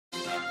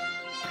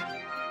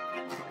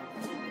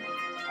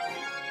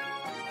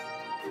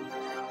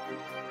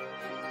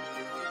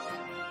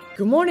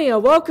Good morning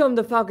and welcome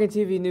to Falcon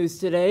TV News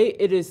today.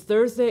 It is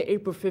Thursday,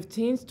 April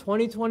 15th,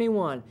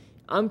 2021.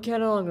 I'm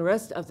Ken along the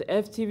rest of the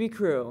FTV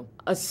crew.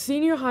 A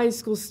senior high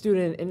school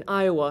student in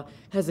Iowa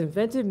has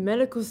invented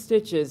medical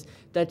stitches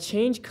that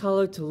change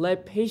color to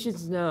let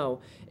patients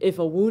know if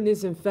a wound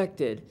is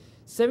infected.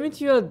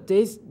 17-year-old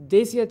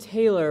Dacia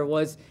Taylor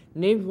was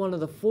named one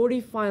of the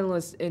 40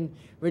 finalists in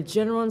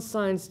Regeneron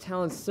Science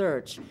Talent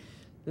Search,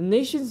 the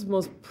nation's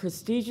most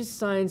prestigious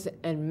science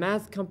and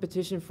math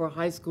competition for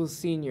high school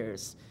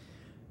seniors.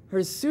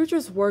 Her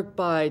sutures work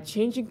by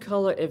changing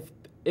color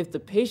if the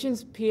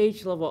patient's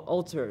pH level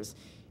alters,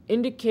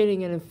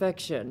 indicating an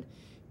infection.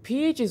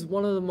 pH is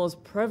one of the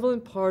most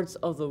prevalent parts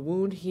of the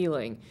wound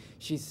healing,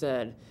 she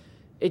said.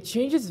 It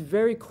changes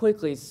very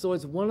quickly, so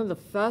it's one of the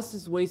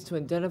fastest ways to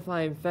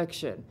identify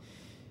infection.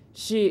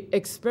 She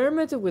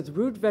experimented with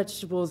root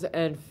vegetables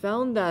and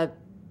found that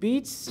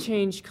beets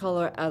change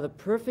color at the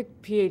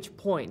perfect pH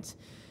point.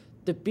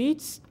 The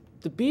beets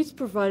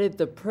provided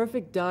the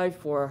perfect dye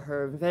for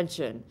her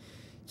invention,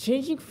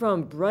 changing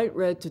from bright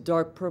red to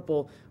dark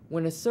purple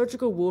when a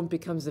surgical wound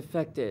becomes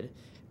infected.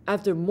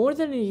 After more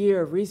than a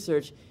year of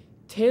research,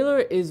 Taylor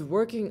is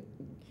working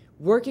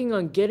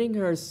on getting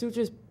her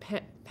sutures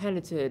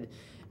patented.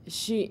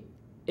 She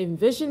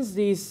envisions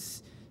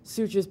these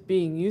sutures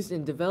being used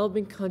in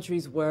developing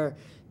countries where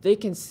they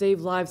can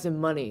save lives and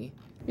money.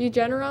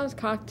 Regeneron's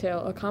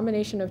cocktail, a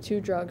combination of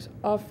two drugs,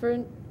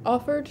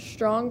 offered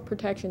strong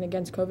protection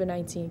against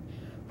COVID-19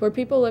 for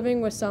people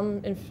living with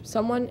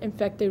someone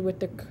infected with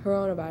the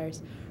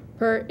coronavirus,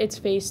 per its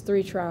Phase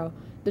 3 trial.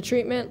 The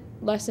treatment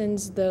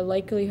lessens the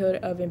likelihood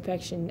of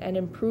infection and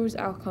improves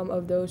outcome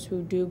of those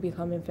who do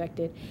become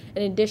infected.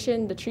 In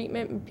addition, the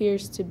treatment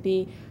appears to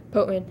be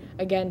potent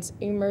against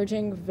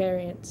emerging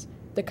variants.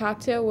 The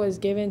cocktail was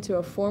given to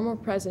a former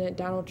President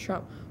Donald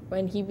Trump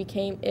when he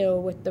became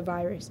ill with the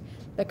virus.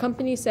 The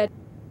company said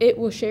it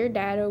will share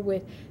data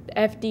with the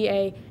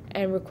FDA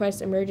and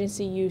request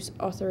emergency use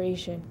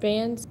authorization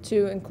funds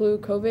to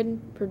include COVID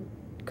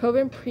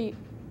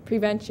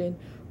prevention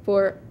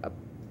for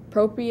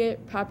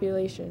appropriate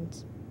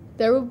populations.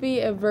 There will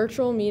be a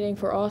virtual meeting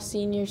for all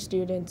senior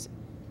students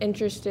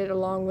interested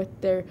along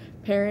with their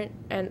parent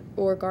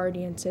or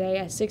guardian today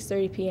at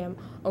 6:30 p.m.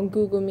 on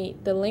Google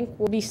Meet. The link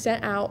will be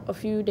sent out a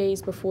few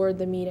days before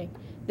the meeting.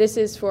 This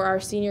is for our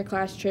senior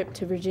class trip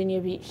to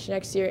Virginia Beach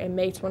next year in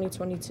May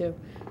 2022.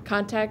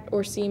 Contact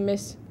or see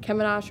Miss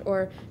Kemenosh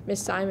or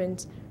Miss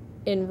Simons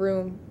in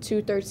room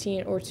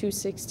 213 or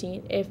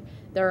 216 if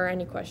there are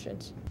any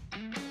questions.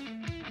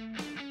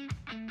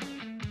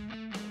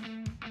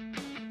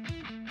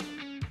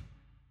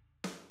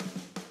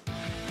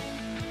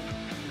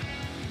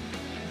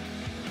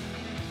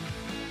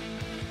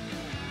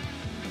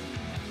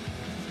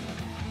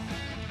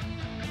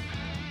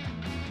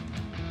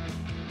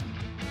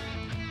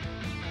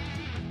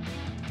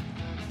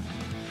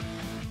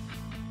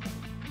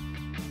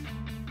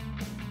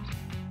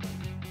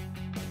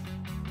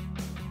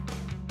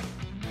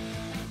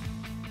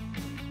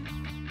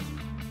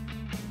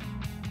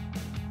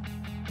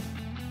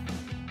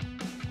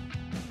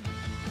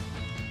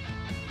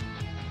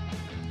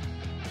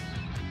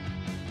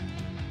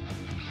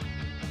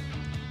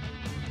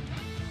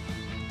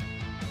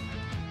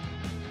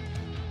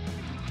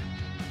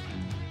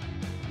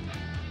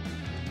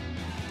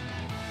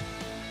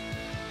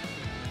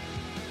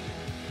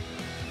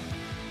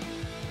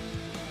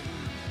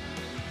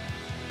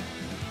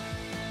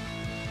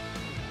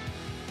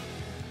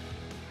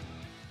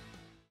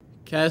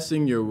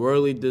 Casting your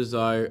worldly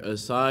desire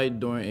aside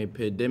during a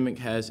pandemic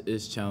has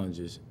its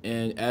challenges,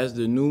 and as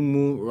the new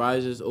moon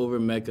rises over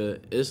Mecca,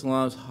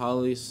 Islam's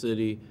holy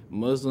city,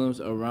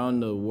 Muslims around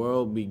the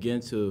world begin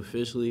to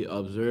officially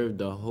observe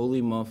the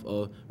holy month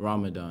of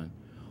Ramadan,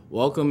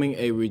 welcoming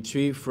a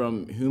retreat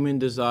from human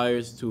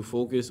desires to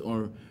focus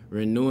on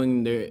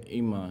renewing their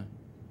iman,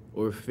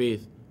 or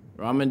faith.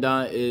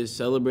 Ramadan is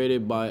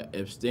celebrated by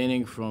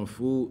abstaining from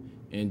food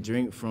and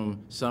drink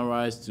from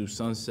sunrise to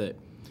sunset,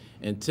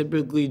 and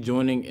typically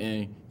joining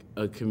in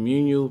a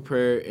communal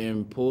prayer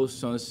and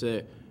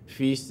post-sunset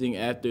feasting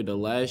after the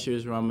last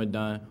year's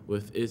Ramadan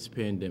with its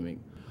pandemic.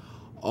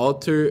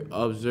 Altar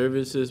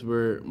observances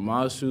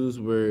mosques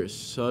were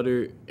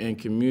shuttered and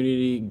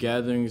community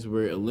gatherings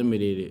were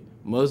eliminated.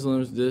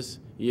 Muslims this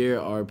year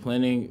are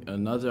planning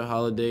another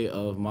holiday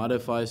of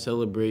modified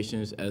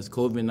celebrations as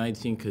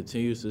COVID-19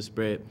 continues to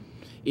spread.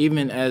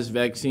 Even as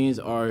vaccines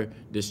are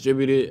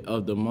distributed,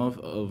 the month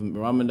of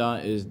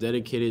Ramadan is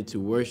dedicated to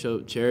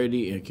worship,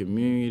 charity, and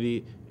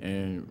community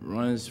and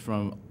runs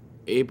from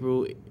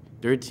April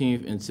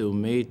 13th until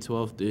May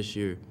 12th this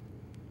year.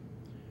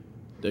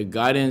 The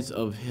guidance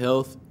of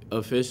health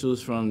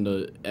officials from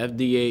the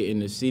FDA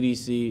and the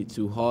CDC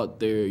to halt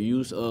their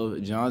use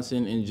of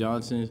Johnson &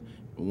 Johnson's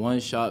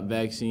one-shot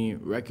vaccine,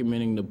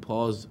 recommending the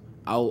pause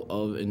out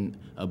of an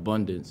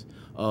abundance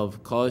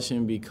of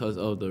caution because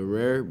of the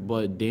rare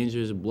but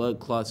dangerous blood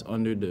clots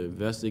under the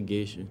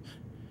investigation.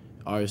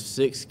 are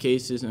 6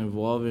 cases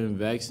involving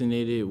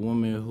vaccinated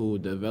women who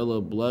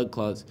developed blood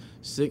clots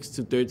 6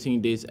 to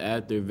 13 days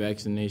after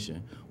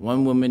vaccination.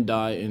 1 woman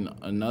died and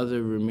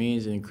another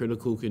remains in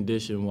critical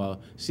condition,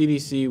 while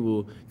CDC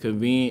will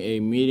convene a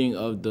meeting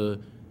of the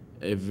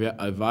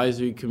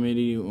Advisory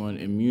Committee on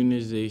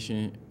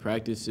Immunization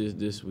Practices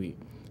this week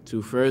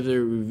to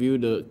further review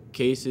the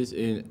cases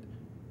and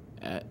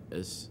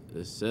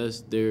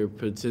assess their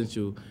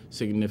potential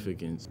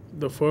significance.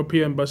 The 4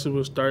 p.m. buses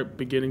will start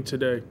beginning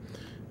today,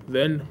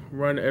 then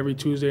run every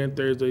Tuesday and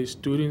Thursday.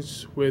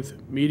 Students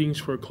with meetings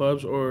for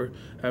clubs or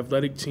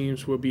athletic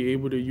teams will be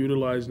able to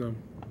utilize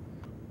them.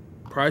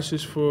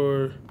 Prices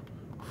for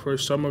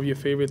some of your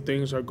favorite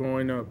things are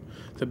going up.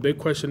 The big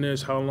question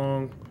is how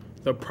long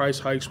the price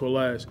hikes will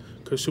last.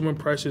 Consumer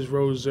prices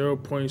rose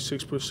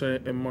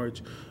 0.6% in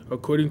March.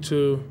 According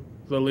to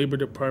the Labor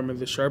Department,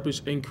 the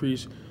sharpest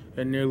increase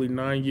in nearly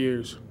 9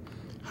 years.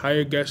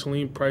 Higher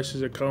gasoline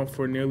prices account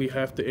for nearly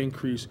half the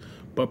increase,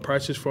 but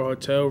prices for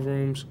hotel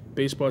rooms,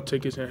 baseball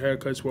tickets, and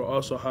haircuts were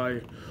also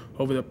higher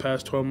over the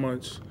past 12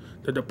 months.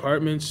 The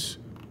department's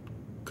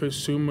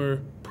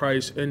consumer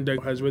price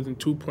index has risen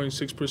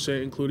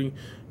 2.6%, including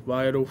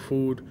vital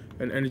food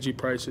and energy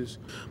prices.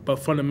 But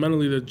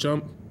fundamentally, the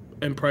jump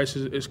in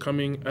prices is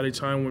coming at a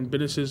time when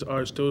businesses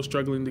are still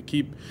struggling to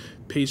keep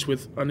pace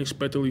with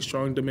unexpectedly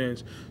strong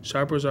demands.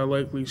 Shoppers are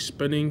likely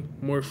spending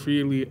more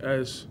freely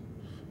as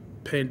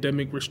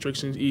pandemic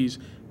restrictions ease,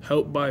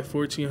 helped by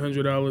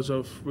 $1,400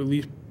 of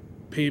relief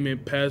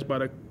payment passed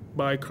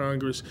by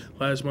Congress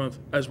last month,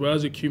 as well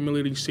as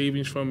accumulating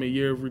savings from a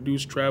year of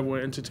reduced travel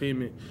and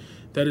entertainment.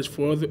 That is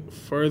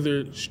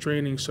further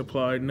straining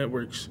supply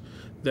networks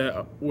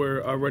that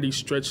were already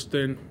stretched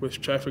thin,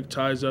 with traffic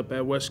ties up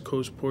at West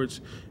Coast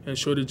ports and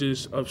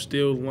shortages of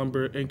steel,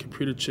 lumber, and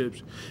computer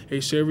chips.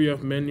 A survey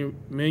of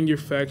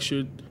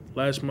manufactured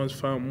last month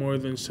found more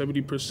than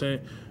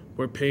 70%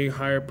 were paying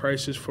higher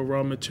prices for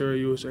raw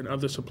materials and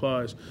other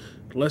supplies.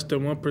 Less than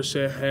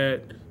 1%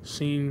 had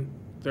seen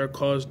their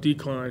costs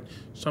decline.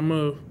 Some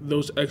of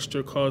those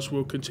extra costs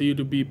will continue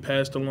to be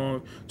passed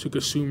along to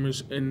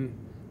consumers in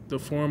the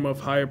form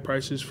of higher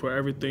prices for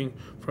everything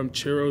from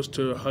churros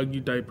to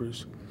Huggy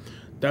diapers.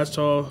 That's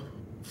all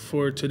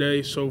for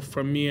today. So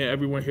from me and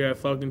everyone here at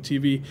Falcon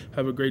TV,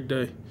 have a great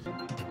day.